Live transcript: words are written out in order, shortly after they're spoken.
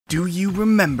Do you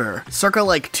remember circa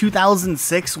like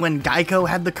 2006 when Geico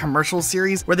had the commercial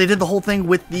series where they did the whole thing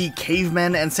with the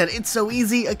cavemen and said it's so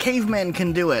easy, a caveman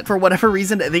can do it? For whatever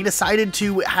reason, they decided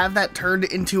to have that turned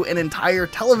into an entire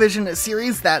television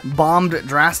series that bombed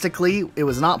drastically. It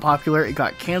was not popular, it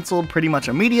got canceled pretty much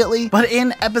immediately. But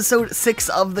in episode 6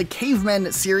 of the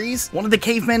Cavemen series, one of the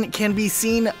cavemen can be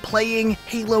seen playing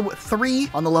Halo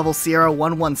 3 on the level Sierra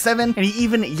 117, and he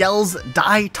even yells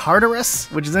 "Die Tartarus,"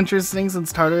 which is interesting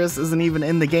since Tartarus isn't even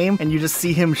in the game, and you just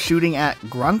see him shooting at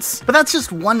grunts. But that's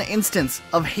just one instance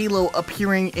of Halo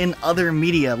appearing in other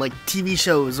media, like TV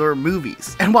shows or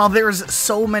movies. And while there's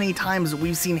so many times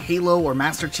we've seen Halo or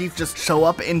Master Chief just show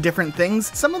up in different things,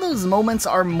 some of those moments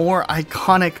are more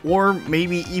iconic or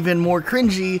maybe even more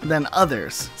cringy than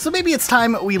others. So maybe it's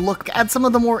time we look at some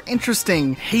of the more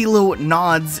interesting Halo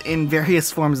nods in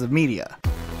various forms of media.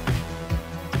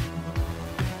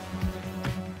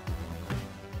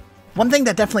 One thing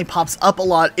that definitely pops up a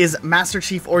lot is Master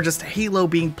Chief or just Halo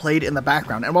being played in the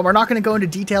background. And while we're not going to go into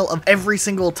detail of every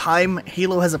single time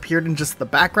Halo has appeared in just the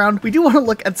background, we do want to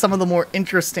look at some of the more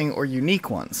interesting or unique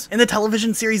ones. In the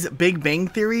television series Big Bang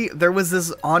Theory, there was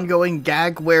this ongoing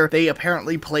gag where they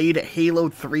apparently played Halo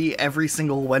 3 every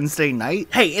single Wednesday night.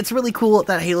 Hey, it's really cool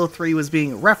that Halo 3 was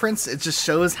being referenced. It just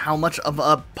shows how much of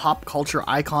a pop culture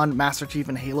icon Master Chief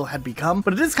and Halo had become.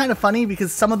 But it is kind of funny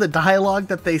because some of the dialogue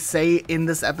that they say in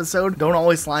this episode don't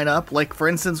always line up. Like, for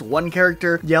instance, one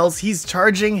character yells he's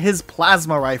charging his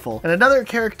plasma rifle, and another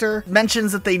character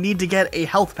mentions that they need to get a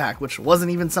health pack, which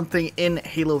wasn't even something in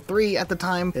Halo 3 at the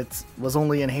time. It was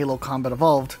only in Halo Combat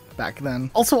Evolved back then.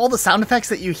 Also, all the sound effects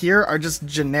that you hear are just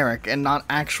generic and not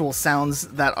actual sounds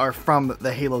that are from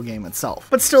the Halo game itself.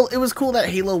 But still, it was cool that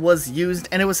Halo was used,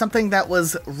 and it was something that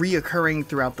was reoccurring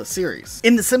throughout the series.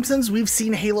 In The Simpsons, we've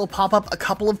seen Halo pop up a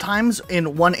couple of times,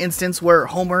 in one instance where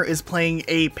Homer is playing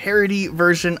a parody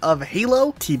version of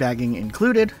Halo, teabagging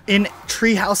included. In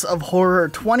Treehouse of Horror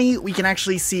 20, we can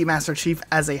actually see Master Chief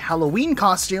as a Halloween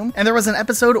costume, and there was an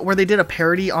episode where they did a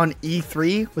parody on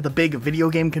E3 with a big video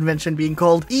game convention being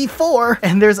called E4,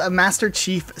 and there's a Master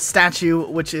Chief statue,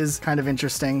 which is kind of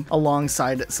interesting,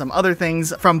 alongside some other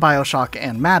things from BioShock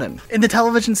and Madden. In the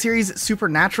television series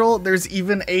Supernatural, there's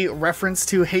even a reference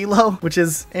to Halo, which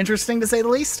is interesting to say the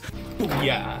least.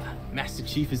 Yeah, Master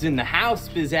Chief is in the house,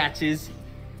 bizzatches.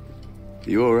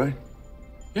 You alright?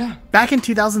 Yeah. Back in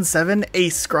 2007, a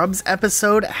Scrubs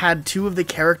episode had two of the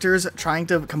characters trying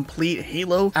to complete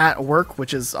Halo at work,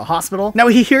 which is a hospital. Now,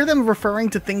 we hear them referring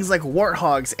to things like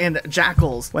warthogs and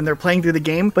jackals when they're playing through the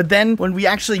game, but then when we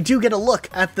actually do get a look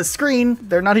at the screen,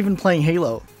 they're not even playing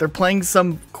Halo. They're playing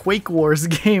some Quake Wars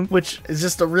game, which is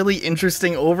just a really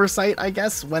interesting oversight, I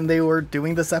guess, when they were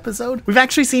doing this episode. We've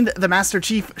actually seen the Master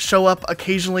Chief show up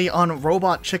occasionally on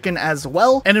Robot Chicken as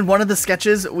well, and in one of the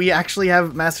sketches, we actually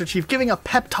have Master Chief giving a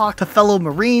pep talk to fellow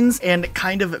Marines and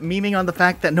kind of memeing on the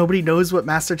fact that nobody knows what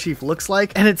Master Chief looks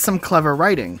like, and it's some clever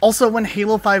writing. Also, when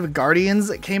Halo 5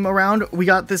 Guardians came around, we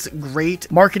got this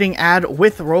great marketing ad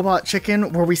with Robot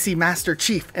Chicken where we see Master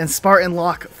Chief and Spartan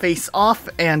Locke face off,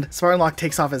 and Spartan Locke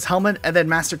takes off his helmet, and then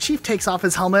Master Chief takes off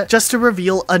his helmet just to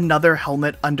reveal another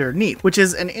helmet underneath, which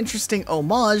is an interesting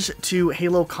homage to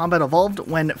Halo Combat Evolved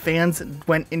when fans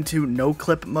went into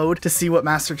no-clip mode to see what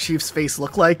Master Chief's face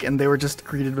looked like, and they were just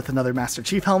greeted with another Master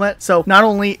Chief helmet. So not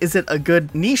only is it a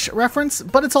good niche reference,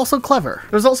 but it's also clever.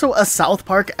 There's also a South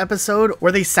Park episode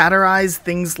where they satirize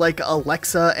things like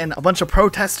Alexa, and a bunch of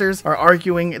protesters are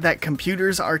arguing that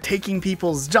computers are taking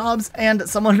people's jobs, and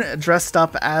someone dressed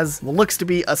up as what looks to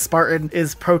be a Spartan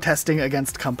is protesting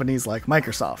against companies like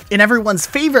Microsoft. In everyone's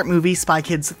favorite movie, Spy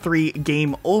Kids 3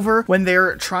 Game Over, when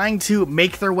they're trying to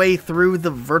make their way through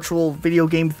the virtual video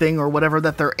game thing or whatever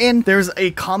that they're in, there's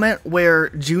a comment where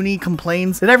Junie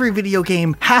complains that every video game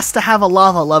has to have a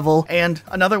lava level, and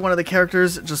another one of the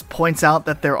characters just points out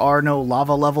that there are no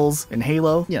lava levels in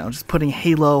Halo, you know, just putting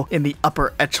Halo in the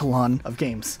upper echelon of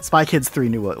games. Spy Kids 3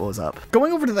 knew what was up.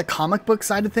 Going over to the comic book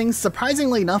side of things,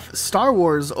 surprisingly enough, Star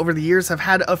Wars over the years have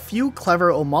had a few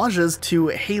clever homages to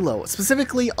Halo,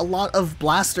 specifically a lot of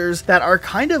blasters that are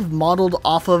kind of modeled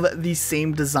off of the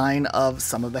same design of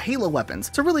some of the Halo weapons.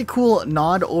 It's a really cool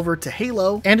nod over to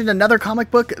Halo, and in another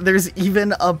comic book, there's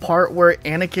even a part where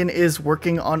Anakin is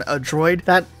working on a droid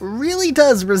that really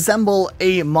does resemble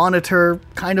a monitor,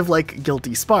 kind of like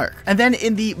Guilty Spark. And then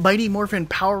in the Mighty Morphin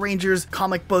Power Rangers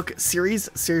comic book series,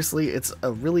 seriously, it's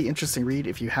a really interesting read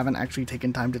if you haven't actually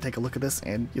taken time to take a look at this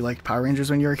and you liked Power Rangers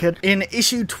when you were a kid. In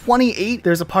issue 28,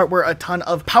 there's a part where a ton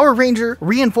of Power Ranger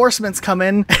reinforcements come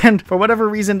in, and for whatever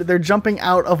reason, they're jumping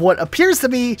out of what appears to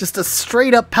be just a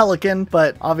straight up pelican,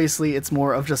 but obviously it's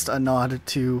more of just a nod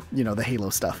to, you know, the Halo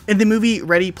stuff. In the movie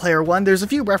Ready Player One, there's a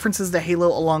few references to Halo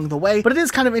along the way, but it is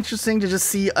kind of interesting to just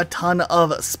see a ton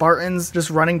of Spartans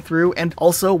just running through, and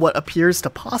also what appears to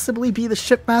possibly be the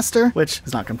shipmaster, which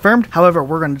is not confirmed. However,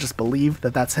 we're going to just believe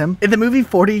that that's him. In the movie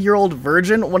 40-Year-Old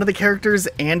Virgin, one of the characters,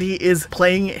 Andy, is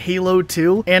playing Halo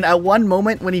 2, and at one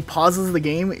moment when he pauses the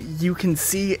game, you can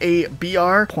see a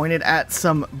BR pointed at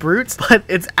some brutes, but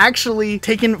it's actually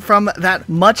taken from that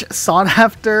much sought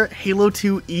after Halo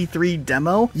 2 E3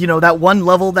 demo. You know, that one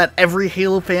level that every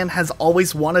Halo fan has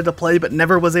always wanted to play but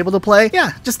never was able to play?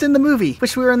 Yeah, just in the movie.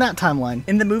 Wish we were in that timeline.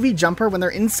 In the movie Jumper, when they're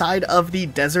inside of the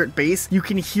desert base, you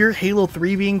can hear Halo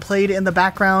 3 being played in the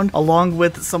background, along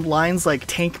with some lines like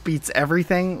 "Tank beats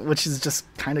everything," which is just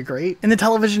kind of great. In the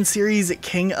television series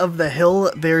King of the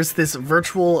Hill, there's this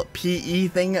virtual PE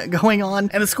thing going on,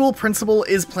 and the school principal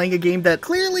is playing a game that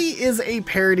clearly is a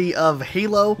parody of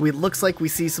Halo. It looks like we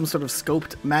see some sort of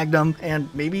scoped Magnum and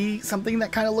maybe something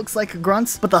that kind of looks like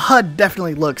grunts, but the HUD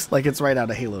definitely looks like it's right out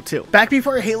of Halo 2. Back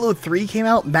before Halo 3 came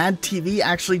out, Mad TV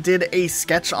actually did a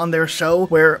sketch on their show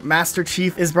where Master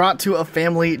Chief is brought to a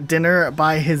family dinner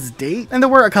by his date, and there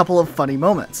were a couple of funny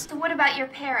moments. So what about your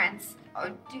parents?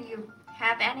 Or do you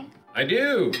have any? I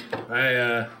do.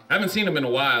 I haven't seen them in a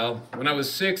while. When I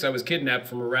was 6, I was kidnapped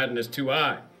from a rat in his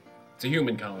 2-eye. It's a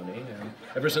human colony, and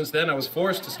ever since then I was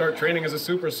forced to start training as a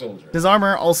super soldier. His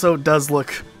armor also does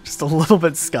look just a little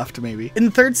bit scuffed, maybe. In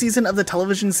the 3rd season of the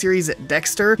television series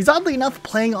Dexter, he's oddly enough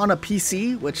playing on a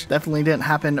PC, which definitely didn't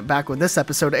happen back when this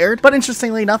episode aired, but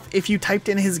interestingly enough, if you typed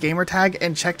in his gamer tag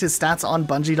and checked his stats on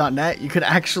Bungie.net, you could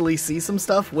actually see some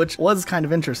stuff, which was kind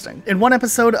of interesting. In one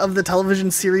episode of the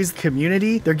television series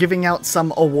Community, they're giving out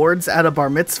some awards at a bar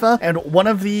mitzvah, and one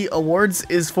of the awards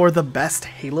is for the best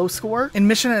Halo score. In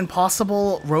Mission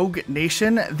Impossible Rogue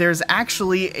Nation, there's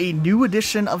actually a new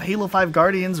edition of Halo 5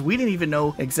 Guardians we didn't even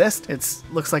know existed. It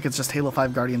looks like it's just Halo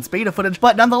 5 Guardians beta footage,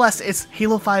 but nonetheless, it's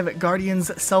Halo 5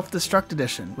 Guardians Self-Destruct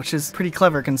Edition, which is pretty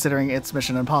clever considering it's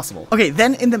Mission Impossible. Okay,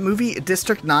 then in the movie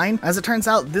District 9, as it turns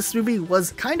out, this movie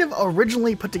was kind of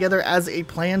originally put together as a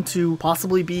plan to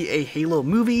possibly be a Halo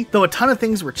movie, though a ton of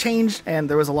things were changed, and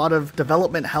there was a lot of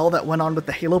development hell that went on with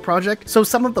the Halo project, so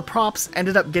some of the props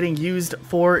ended up getting used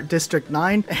for District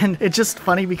 9, and it's just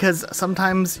funny because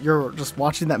sometimes you're just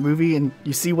watching that movie and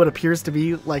you see what appears to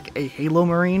be like a Halo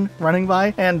Marine running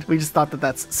by, and we just thought that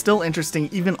that's still interesting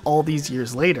even all these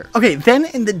years later. Okay, then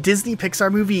in the Disney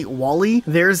Pixar movie WALL-E,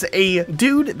 there's a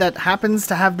dude that happens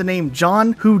to have the name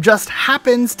John who just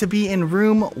happens to be in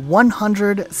room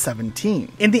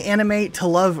 117. In the anime To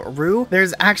Love Ru,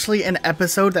 there's actually an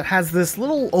episode that has this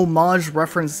little homage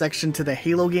reference section to the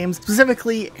Halo games,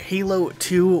 specifically Halo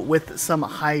 2 with some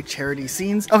high charity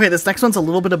scenes. Okay, this next one's a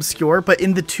little bit obscure, but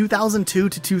in the 2002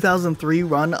 to 2003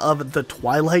 run of the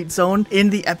Twilight Zone,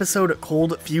 in the episode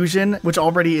Cold Fusion, which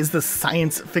already is the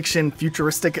science fiction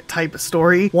futuristic type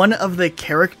story, one of the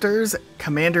characters,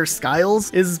 Commander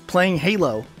Skiles, is playing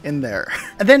Halo in there.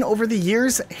 And then over the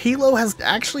years, Halo has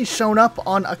actually shown up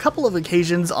on a couple of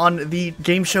occasions on the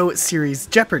game show series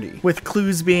Jeopardy, with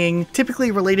clues being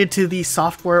typically related to the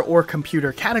software or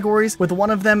computer categories, with one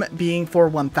of them being for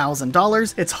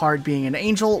 $1,000. It's hard being an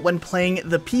angel when playing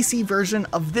the PC version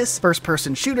of this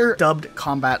first-person shooter dubbed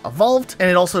Combat Evolved, and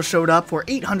it also showed up for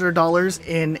 $800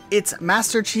 in It's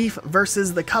Master Chief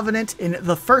versus the Covenant in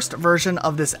the first version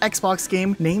of this Xbox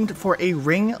game, named for a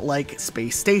ring-like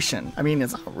space station. I mean,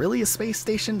 it's not really a space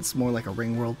station, it's more like a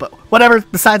ring world, but whatever,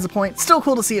 besides the point, still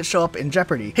cool to see it show up in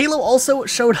Jeopardy. Halo also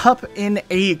showed up in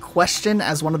a question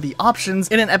as one of the options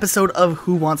in an episode of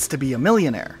Who Wants to Be a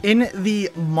Millionaire. In the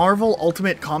Marvel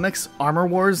Ultimate Comics Armor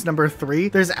Wars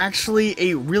 #3, there's actually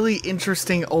a really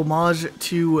interesting homage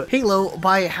to Halo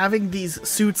by having these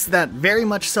suits that very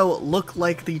much so look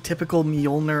like the typical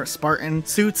Mjolnir Spartan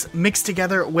suits mixed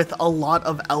together with a lot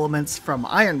of elements from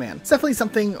Iron Man. It's definitely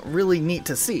something really neat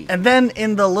to see. And then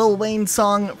in the Lil Wayne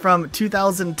song from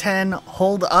 2010,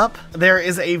 Hold Up, there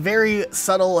is a very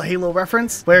subtle Halo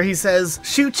reference where he says,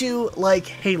 "Shoot you like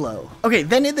Halo." Okay,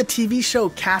 then in the TV show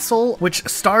Castel, which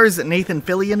stars Nathan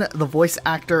Fillion, the voice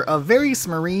actor of various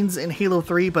Marines in Halo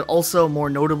 3, but also more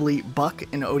notably Buck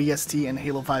in ODST and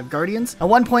Halo 5 Guardians. At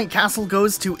one point, Castel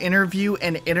goes to interview you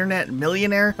an internet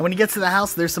millionaire. And when he gets to the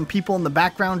house, there's some people in the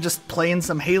background just playing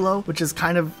some Halo, which is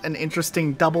kind of an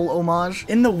interesting double homage.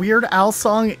 In the Weird Al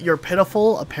song, You're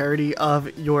Pitiful, a parody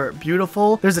of You're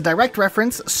Beautiful, there's a direct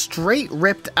reference straight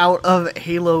ripped out of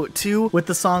Halo 2 with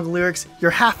the song lyrics,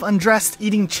 "You're half undressed,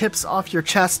 eating chips off your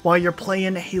chest while you're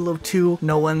playing Halo 2.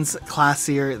 No one's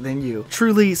classier than you."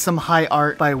 Truly some high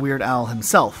art by Weird Al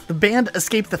himself. The band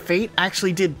Escape the Fate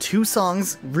actually did 2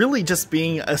 songs, really just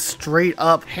being a straight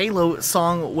up Halo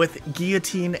song with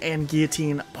Guillotine and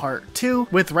Guillotine Part 2,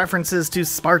 with references to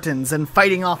Spartans and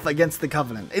fighting off against the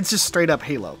Covenant. It's just straight up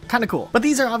Halo. Kinda cool. But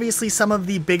these are obviously some of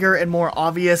the bigger and more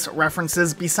obvious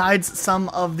references, besides some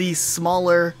of the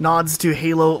smaller nods to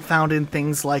Halo found in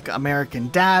things like American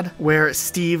Dad, where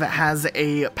Steve has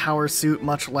a power suit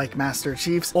much like Master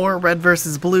Chief's, or Red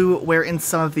vs. Blue, where in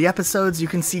some of the episodes you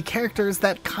can see characters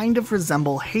that kind of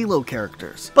resemble Halo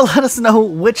characters. But let us know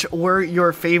which were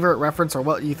your favorite reference or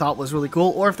what you thought was really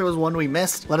cool, or if there was one we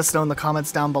missed, let us know in the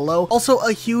comments down below. Also,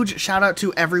 a huge shout out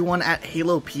to everyone at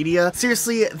Halopedia.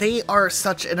 Seriously, they are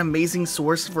such an amazing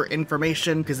source for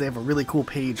information because they have a really cool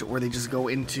page where they just go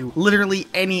into literally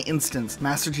any instance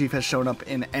Master Chief has shown up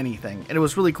in anything, and it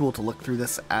was really cool to look through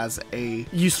this as a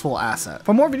useful asset.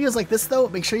 For more videos like this though,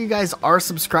 make sure you guys are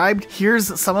subscribed.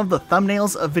 Here's some of the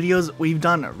thumbnails of videos we've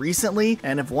done recently,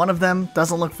 and if one of them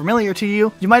doesn't look familiar to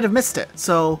you, you might have missed it,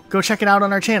 so go check it out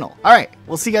on our channel. Alright,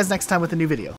 we'll see you guys next time with a new video.